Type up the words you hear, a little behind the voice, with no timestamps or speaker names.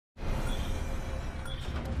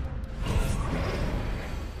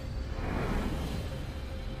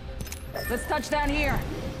Let's touch down here.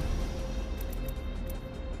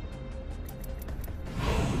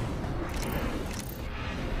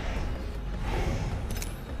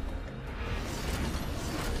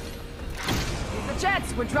 Use the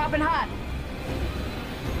jets. We're dropping hot.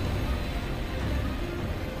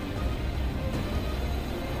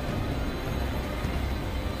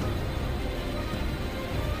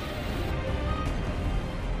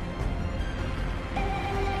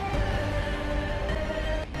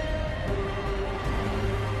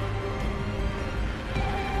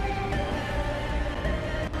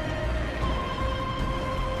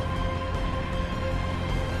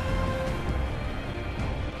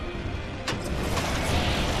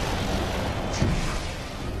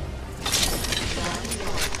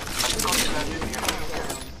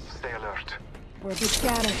 We're a bit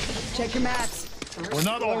scattered. Check your maps. We're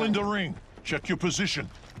not all in the ring. Check your position.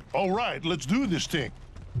 All right, let's do this thing.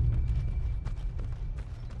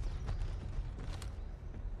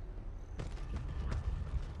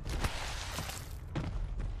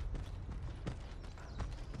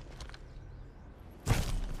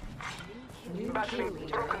 Battling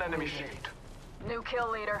broken enemy shield. New kill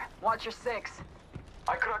leader. Watch your 6.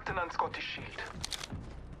 I cracked an unscottish shield.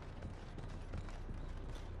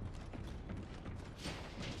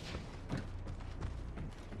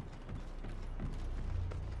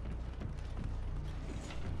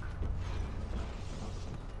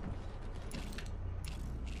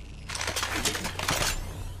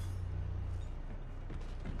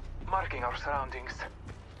 Marking our surroundings.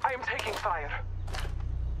 I am taking fire.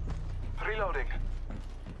 Reloading.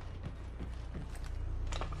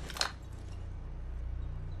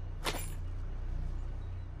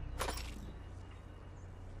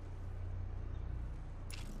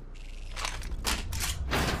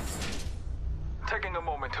 Taking a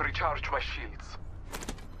moment to recharge my shields.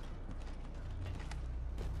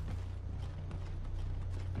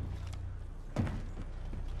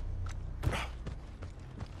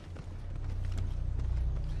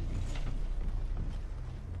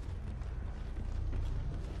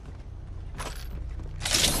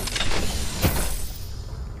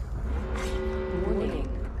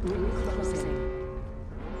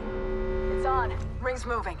 It's on. Ring's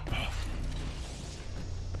moving.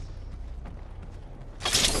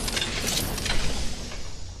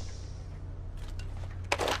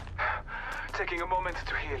 Taking a moment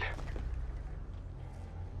to heal.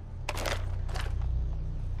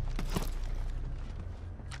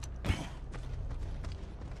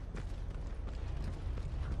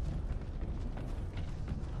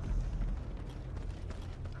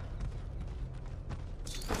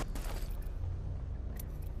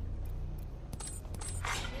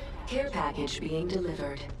 Care package being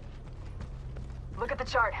delivered. Look at the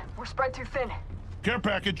chart. We're spread too thin. Care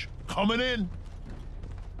package coming in.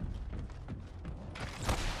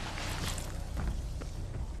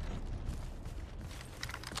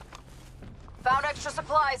 Found extra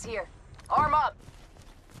supplies here. Arm up.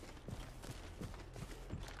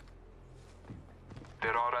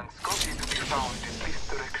 There are unscotty to be found in this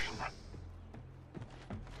direction.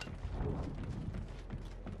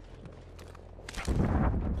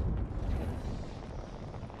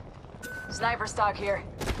 Sniper stock here.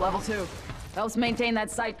 Level 2. Helps maintain that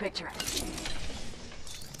sight picture.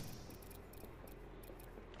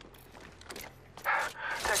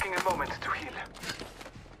 Taking a moment to heal.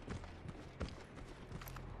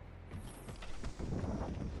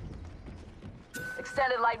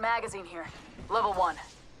 Extended light magazine here. Level 1.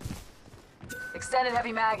 Extended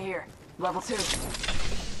heavy mag here. Level 2.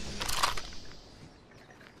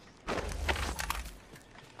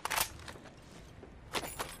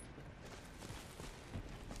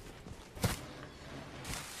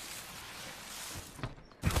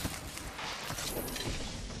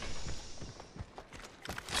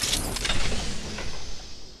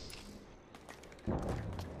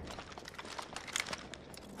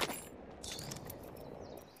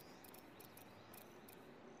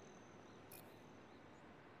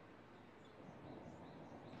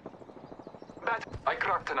 I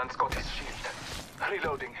cracked an unscottish shield.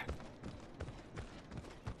 Reloading.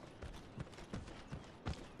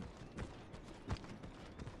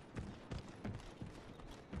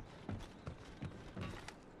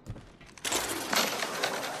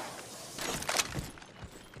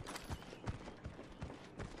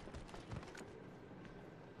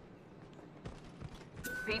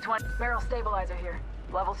 P20 barrel stabilizer here.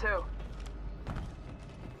 Level 2.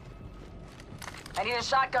 I need a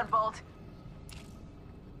shotgun bolt.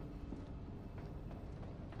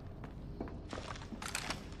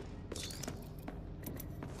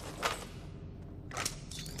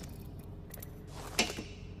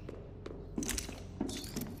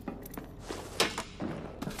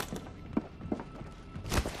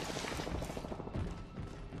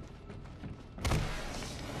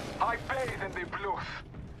 I bathe in the blues.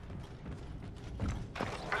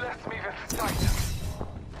 Bless me with sight.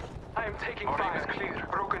 I am taking fire. Is clear.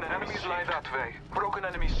 Broken enemies lie that way. Broken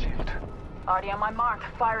enemy shield. Already on my mark,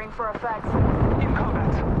 firing for effect. In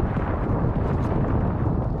combat.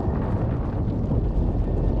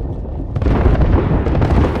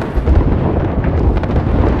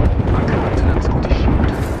 I cracked an unscotty shield.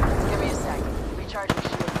 Give me a sec. Recharging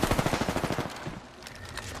shield.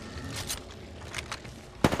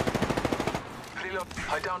 Reload.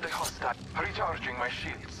 I downed a hostile. Recharging my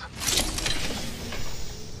shields.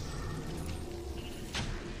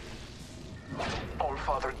 All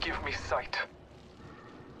Father, give me sight.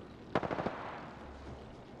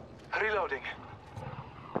 Reloading.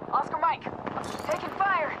 Oscar Mike, taking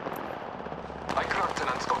fire. I cracked an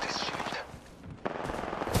unscottish shield.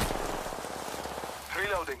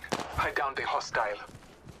 Reloading. I downed a hostile.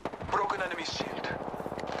 Broken enemy shield.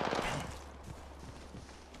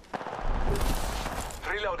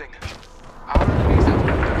 Reloading. Our enemies have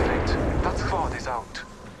met their fate. That squad is out.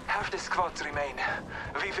 Half the squads remain.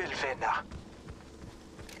 We will win.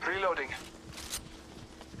 Reloading.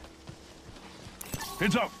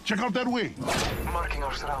 Heads up. Check out that way. Marking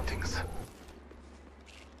our surroundings.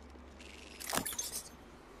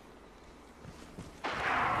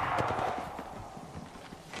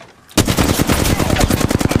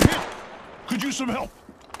 I'm hit. Could use some help.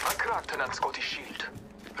 I cracked an unscottish shield.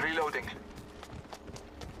 Reloading.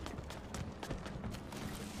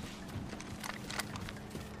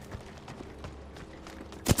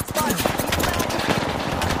 Fire.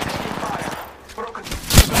 Broken.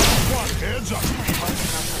 Heads up.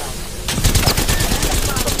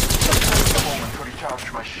 Moment to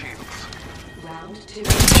recharge my shields. Round 2.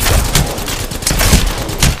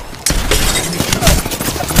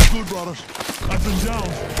 Good, brothers. I've been down.